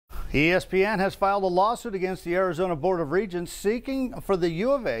ESPN has filed a lawsuit against the Arizona Board of Regents seeking for the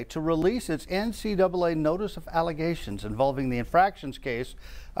U of A to release its NCAA notice of allegations involving the infractions case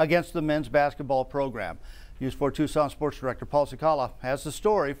against the men's basketball program. News 4 Tucson Sports Director Paul Cicala has the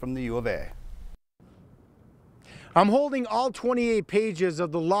story from the U of A. I'm holding all 28 pages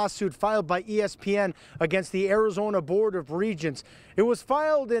of the lawsuit filed by ESPN against the Arizona Board of Regents. It was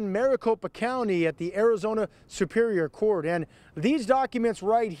filed in Maricopa County at the Arizona Superior Court, and these documents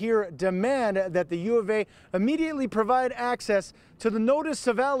right here demand that the U of A immediately provide access to the notice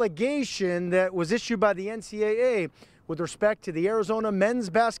of allegation that was issued by the NCAA with respect to the Arizona men's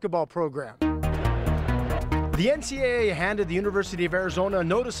basketball program. The NCAA handed the University of Arizona a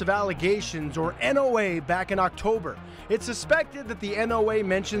notice of allegations, or NOA, back in October. It's suspected that the NOA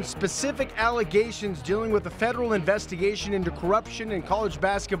mentioned specific allegations dealing with a federal investigation into corruption in college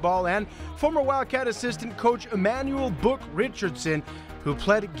basketball and former Wildcat assistant coach Emmanuel "Book" Richardson, who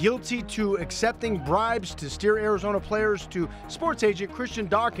pled guilty to accepting bribes to steer Arizona players to sports agent Christian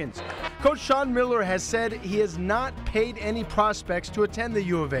Dawkins. Coach Sean Miller has said he has not paid any prospects to attend the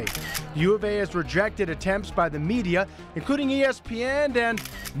U of A. The U of A has rejected attempts by the media, including ESPN and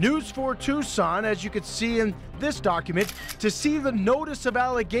News 4 Tucson, as you can see in this document, to see the notice of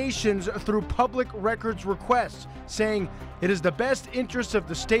allegations through public records requests, saying it is the best interest of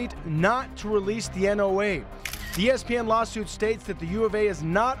the state not to release the NOA. The ESPN lawsuit states that the U of A has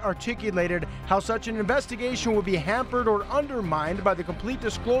not articulated how such an investigation will be hampered or undermined by the complete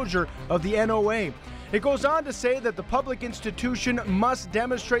disclosure of the NOA. It goes on to say that the public institution must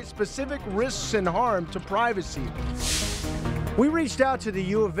demonstrate specific risks and harm to privacy. We reached out to the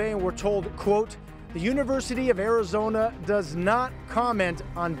U of A and were told, quote, "The University of Arizona does not comment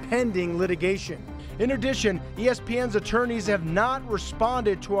on pending litigation." In addition, ESPN's attorneys have not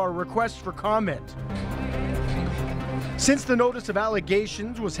responded to our request for comment. Since the notice of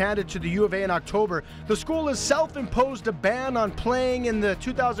allegations was handed to the U of A in October, the school has self-imposed a ban on playing in the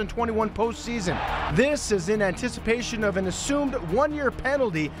 2021 postseason. This is in anticipation of an assumed one-year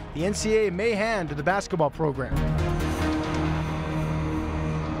penalty the NCAA may hand to the basketball program.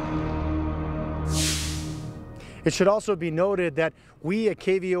 It should also be noted that we at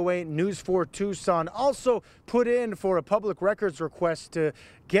KVOA News 4 Tucson also put in for a public records request to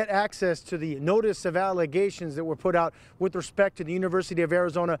get access to the notice of allegations that were put out with respect to the University of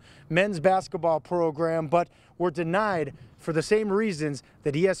Arizona men's basketball program, but were denied for the same reasons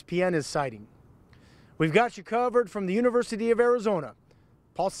that ESPN is citing. We've got you covered from the University of Arizona.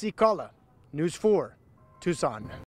 Paul Cicala, News 4 Tucson.